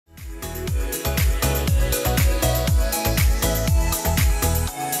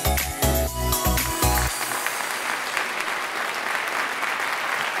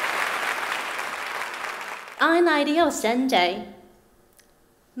an ideal Sunday.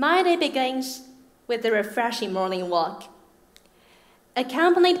 My day begins with a refreshing morning walk,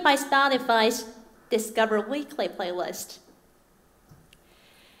 accompanied by Spotify's Discover Weekly playlist.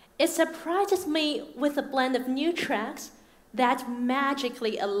 It surprises me with a blend of new tracks that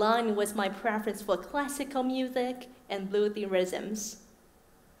magically align with my preference for classical music and bluesy rhythms.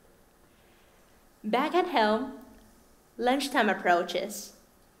 Back at home, lunchtime approaches.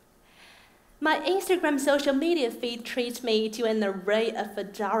 My Instagram social media feed treats me to an array of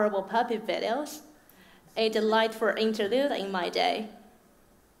adorable puppy videos, a delightful interlude in my day.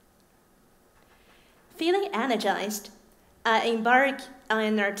 Feeling energized, I embark on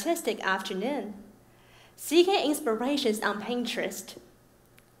an artistic afternoon, seeking inspirations on Pinterest.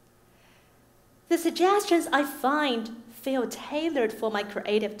 The suggestions I find feel tailored for my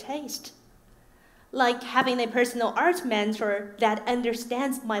creative taste, like having a personal art mentor that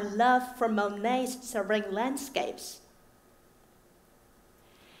understands my love for Monet's serene landscapes.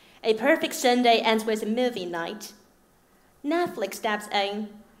 A perfect Sunday ends with a movie night. Netflix steps in,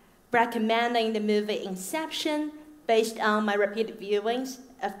 recommending the movie Inception based on my repeated viewings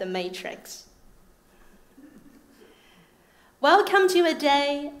of The Matrix. Welcome to a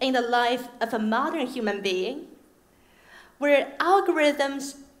day in the life of a modern human being, where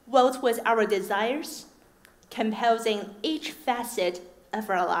algorithms vote with our desires, composing each facet of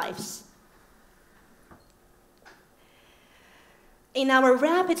our lives. In our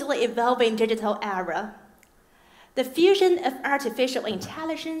rapidly evolving digital era, the fusion of artificial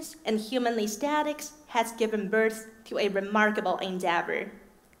intelligence and human aesthetics has given birth to a remarkable endeavor: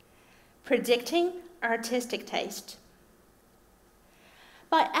 predicting artistic taste.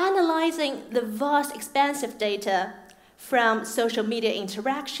 By analyzing the vast, expansive data from social media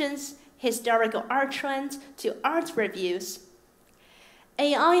interactions, historical art trends, to art reviews,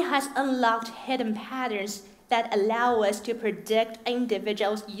 AI has unlocked hidden patterns that allow us to predict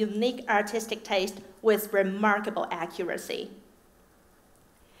individuals' unique artistic taste with remarkable accuracy.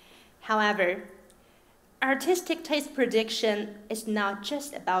 However, artistic taste prediction is not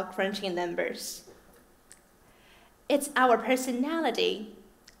just about crunching numbers. It's our personality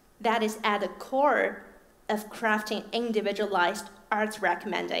that is at the core of crafting individualized art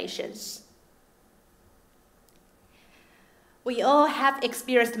recommendations. We all have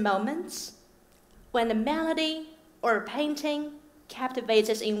experienced moments when a melody or a painting captivates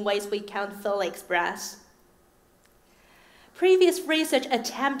us in ways we can't fully express. Previous research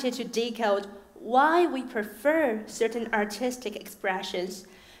attempted to decode why we prefer certain artistic expressions,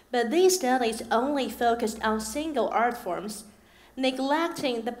 but these studies only focused on single art forms,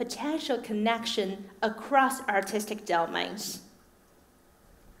 neglecting the potential connection across artistic domains.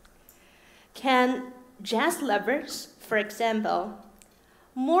 Can jazz lovers, for example,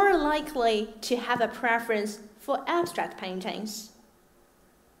 more likely to have a preference for abstract paintings?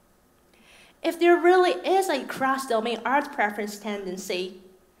 If there really is a cross-domain art preference tendency,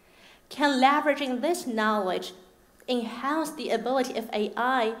 can leveraging this knowledge enhance the ability of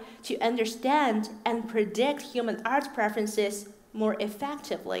AI to understand and predict human art preferences more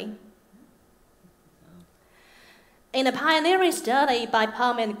effectively? In a pioneering study by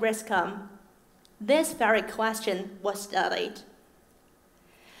Palm and Griscom, this very question was studied.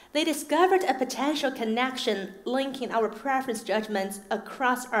 They discovered a potential connection linking our preference judgments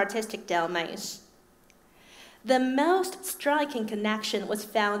across artistic domains. The most striking connection was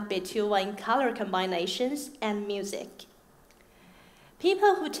found between color combinations and music.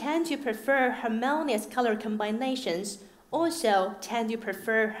 People who tend to prefer harmonious color combinations also tend to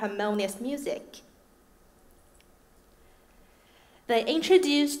prefer harmonious music. They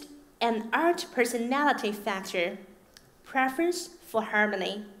introduced an art personality factor, preference for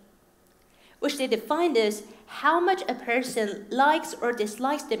harmony, which they defined as how much a person likes or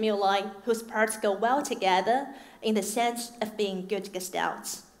dislikes stimuli whose parts go well together in the sense of being good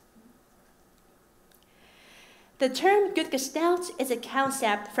gestalts. The term good gestalts is a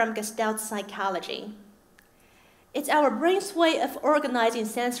concept from Gestalt psychology. It's our brain's way of organizing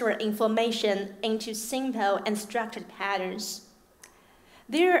sensory information into simple and structured patterns.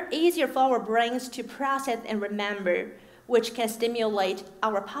 They're easier for our brains to process and remember, which can stimulate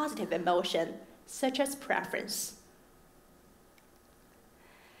our positive emotion, such as preference.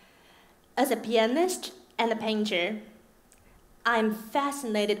 As a pianist and a painter, I'm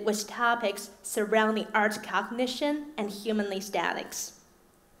fascinated with topics surrounding art cognition and human aesthetics.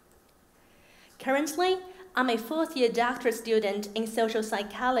 Currently, I'm a fourth-year doctorate student in social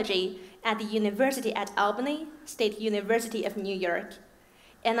psychology at the University at Albany, State University of New York,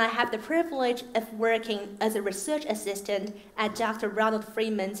 and I have the privilege of working as a research assistant at Dr. Ronald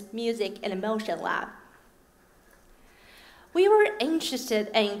Freeman's Music and Emotion Lab. We were interested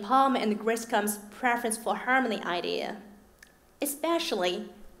in Palmer and Griscom's preference for harmony idea, especially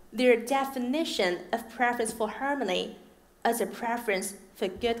their definition of preference for harmony as a preference for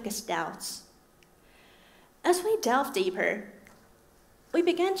good gestalts. As we delve deeper, we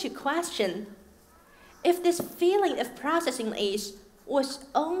began to question if this feeling of processing ease was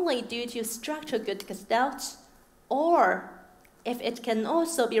only due to structural good gestalts, or if it can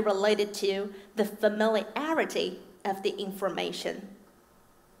also be related to the familiarity of the information.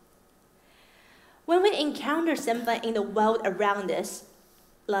 When we encounter something in the world around us,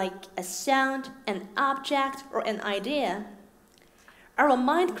 like a sound, an object, or an idea, our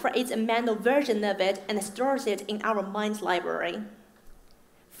mind creates a mental version of it and stores it in our mind's library.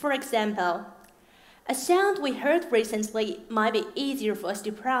 For example, a sound we heard recently might be easier for us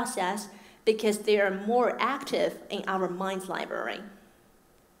to process because they are more active in our mind's library.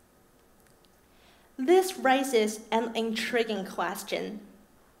 This raises an intriguing question.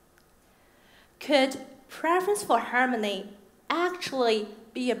 Could preference for harmony actually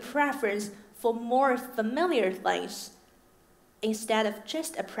be a preference for more familiar things instead of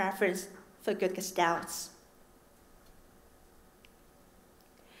just a preference for good gestalts?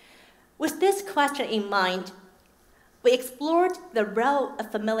 With this question in mind, we explored the role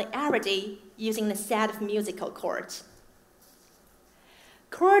of familiarity using a set of musical chords.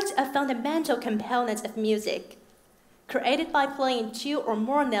 Chords are fundamental components of music, created by playing two or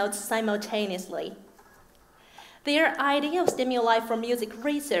more notes simultaneously. They are ideal stimuli for music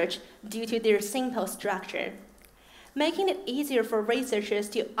research due to their simple structure, making it easier for researchers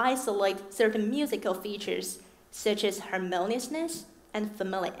to isolate certain musical features, such as harmoniousness and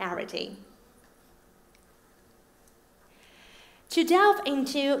familiarity. To delve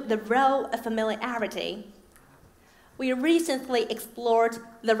into the role of familiarity, we recently explored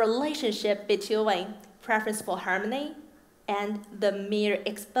the relationship between preference for harmony and the mere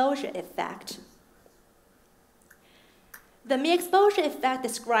exposure effect. The mere exposure effect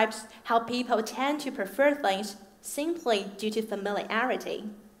describes how people tend to prefer things simply due to familiarity.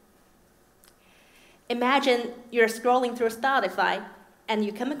 Imagine you're scrolling through Spotify and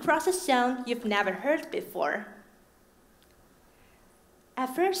you come across a sound you've never heard before.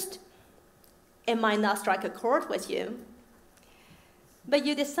 At first, it might not strike a chord with you, but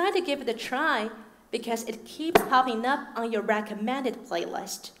you decide to give it a try because it keeps popping up on your recommended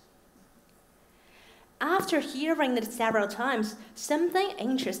playlist. After hearing it several times, something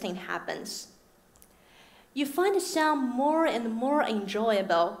interesting happens. You find the sound more and more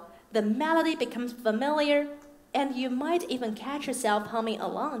enjoyable, the melody becomes familiar, and you might even catch yourself humming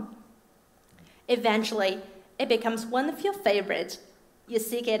along. Eventually, it becomes one of your favorites. You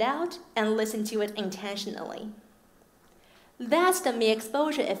seek it out and listen to it intentionally. That's the mere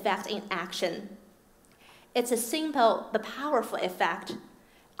exposure effect in action. It's a simple but powerful effect,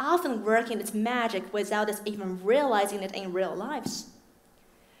 often working its magic without us even realizing it in real lives.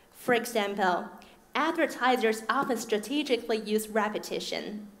 For example, advertisers often strategically use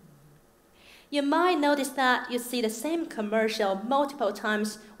repetition. You might notice that you see the same commercial multiple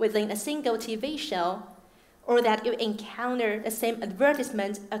times within a single TV show, or that you encounter the same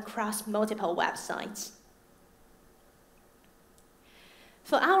advertisement across multiple websites.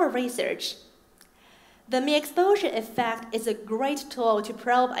 For our research, the mere exposure effect is a great tool to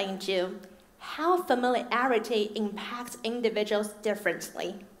probe into how familiarity impacts individuals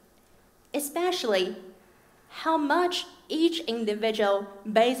differently, especially how much each individual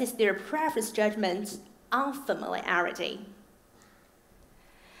bases their preference judgments on familiarity.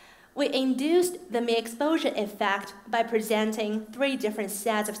 We induced the mere exposure effect by presenting 3 different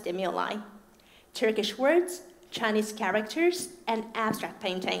sets of stimuli: Turkish words, Chinese characters, and abstract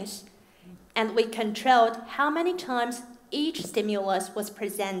paintings. And we controlled how many times each stimulus was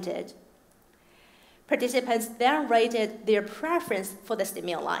presented. Participants then rated their preference for the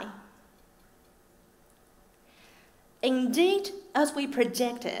stimuli. Indeed, as we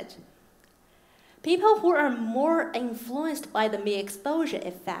predicted, people who are more influenced by the mere exposure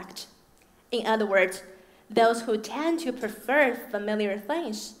effect, in other words, those who tend to prefer familiar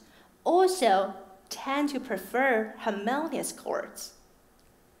things, also tend to prefer harmonious chords.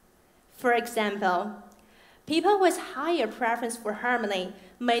 For example, people with higher preference for harmony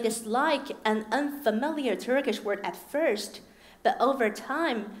may dislike an unfamiliar Turkish word at first, but over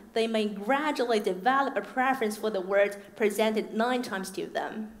time, they may gradually develop a preference for the word presented 9 times to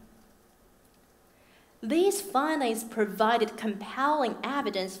them. These findings provided compelling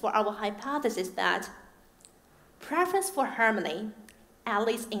evidence for our hypothesis that preference for harmony, at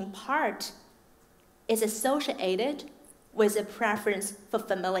least in part, is associated with a preference for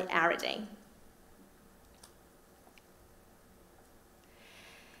familiarity.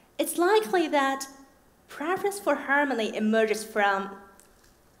 it's likely that preference for harmony emerges from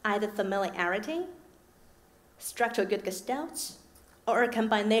either familiarity, structural good gestalts, or a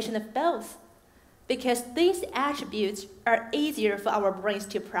combination of both, because these attributes are easier for our brains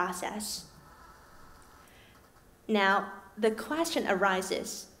to process. Now, the question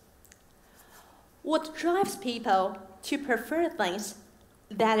arises, what drives people to prefer things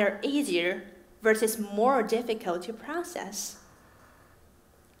that are easier versus more difficult to process?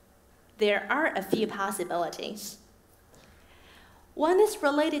 There are a few possibilities. One is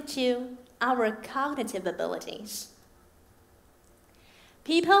related to our cognitive abilities.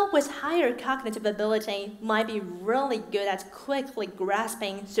 People with higher cognitive ability might be really good at quickly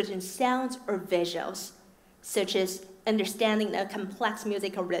grasping certain sounds or visuals, such as understanding a complex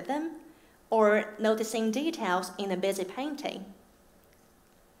musical rhythm or noticing details in a busy painting.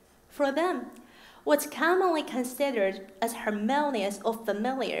 For them, what's commonly considered as harmonious or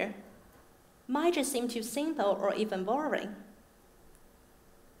familiar might just seem too simple or even boring.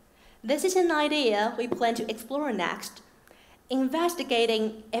 This is an idea we plan to explore next,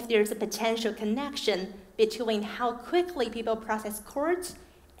 investigating if there's a potential connection between how quickly people process chords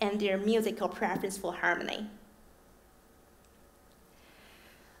and their musical preference for harmony.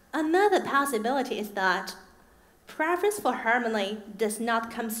 Another possibility is that preference for harmony does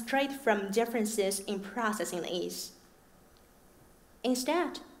not come straight from differences in processing ease.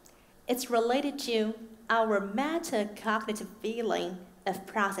 Instead, it's related to our metacognitive feeling of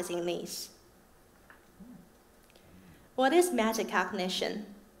processing ease. What is metacognition?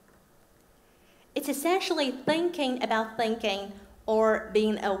 It's essentially thinking about thinking or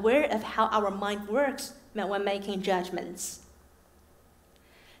being aware of how our mind works when making judgments.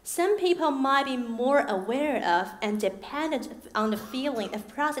 Some people might be more aware of and dependent on the feeling of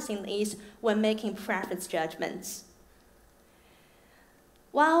processing ease when making preference judgments.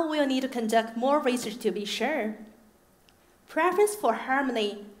 While we'll need to conduct more research to be sure, preference for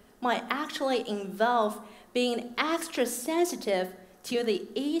harmony might actually involve being extra sensitive to the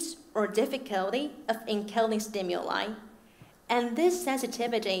ease or difficulty of encoding stimuli, and this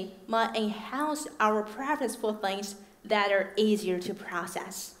sensitivity might enhance our preference for things that are easier to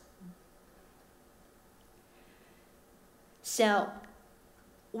process. So,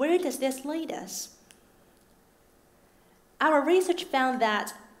 where does this lead us? Our research found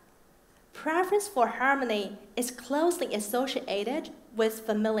that preference for harmony is closely associated with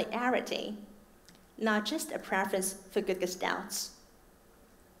familiarity, not just a preference for good gestalts.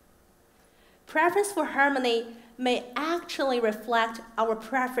 Preference for harmony may actually reflect our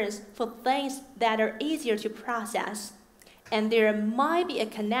preference for things that are easier to process, and there might be a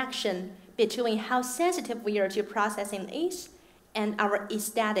connection between how sensitive we are to processing ease and our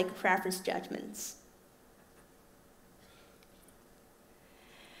aesthetic preference judgments.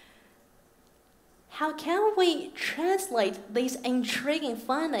 How can we translate these intriguing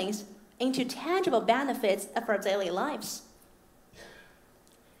findings into tangible benefits of our daily lives?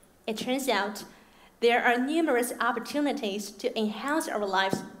 It turns out there are numerous opportunities to enhance our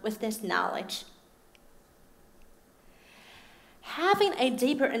lives with this knowledge. Having a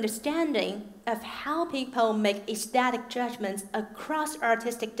deeper understanding of how people make aesthetic judgments across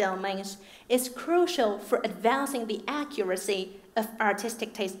artistic domains is crucial for advancing the accuracy of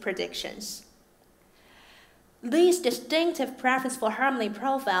artistic taste predictions. These distinctive preference for harmony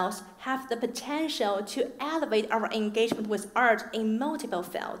profiles have the potential to elevate our engagement with art in multiple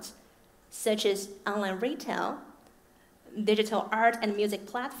fields, such as online retail, digital art and music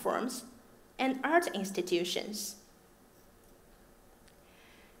platforms, and art institutions.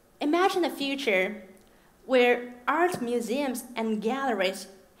 Imagine a future where art museums and galleries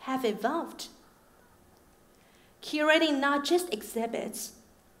have evolved, curating not just exhibits,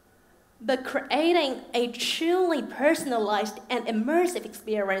 but creating a truly personalized and immersive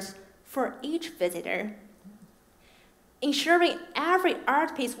experience for each visitor, ensuring every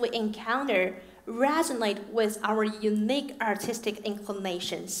art piece we encounter resonates with our unique artistic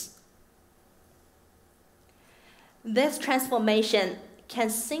inclinations. This transformation can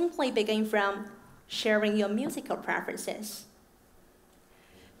simply begin from sharing your musical preferences.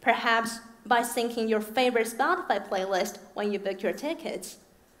 Perhaps by syncing your favorite Spotify playlist when you book your tickets,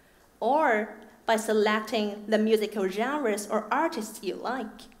 or by selecting the musical genres or artists you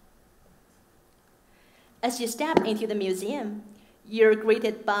like. As you step into the museum, you're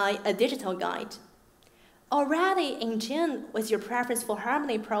greeted by a digital guide, already in tune with your preference for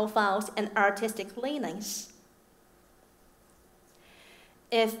harmony profiles and artistic leanings.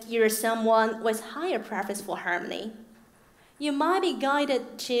 If you're someone with higher preference for harmony, you might be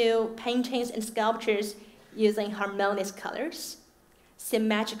guided to paintings and sculptures using harmonious colors,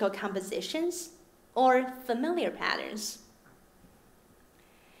 symmetrical compositions, or familiar patterns.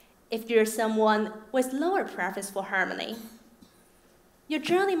 If you're someone with lower preference for harmony, your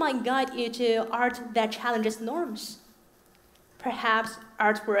journey might guide you to art that challenges norms. Perhaps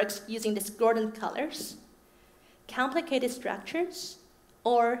artworks using discordant colors, complicated structures,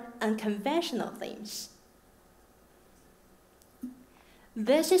 or unconventional themes.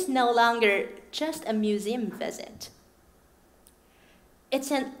 This is no longer just a museum visit. It's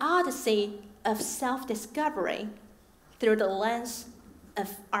an odyssey of self-discovery through the lens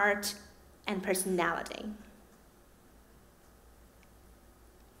of art and personality.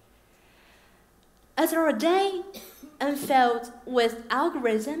 As our day unfolds with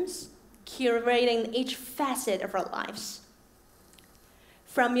algorithms curating each facet of our lives,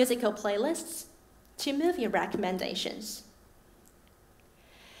 from musical playlists to movie recommendations,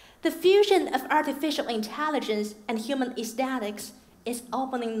 the fusion of artificial intelligence and human aesthetics is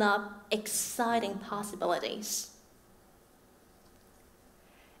opening up exciting possibilities.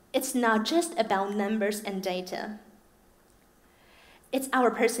 It's not just about numbers and data. It's our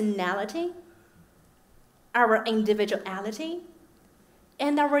personality, our individuality,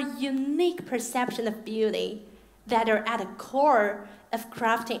 and our unique perception of beauty that are at the core of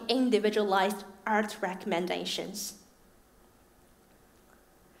crafting individualized art recommendations.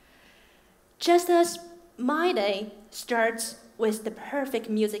 Just as my day starts with the perfect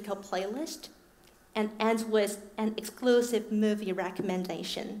musical playlist and ends with an exclusive movie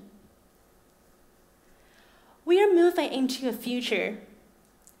recommendation, we are moving into a future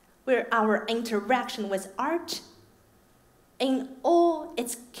where our interaction with art, in all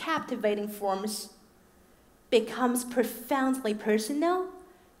its captivating forms, becomes profoundly personal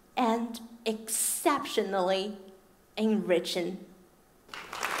and exceptionally enriching.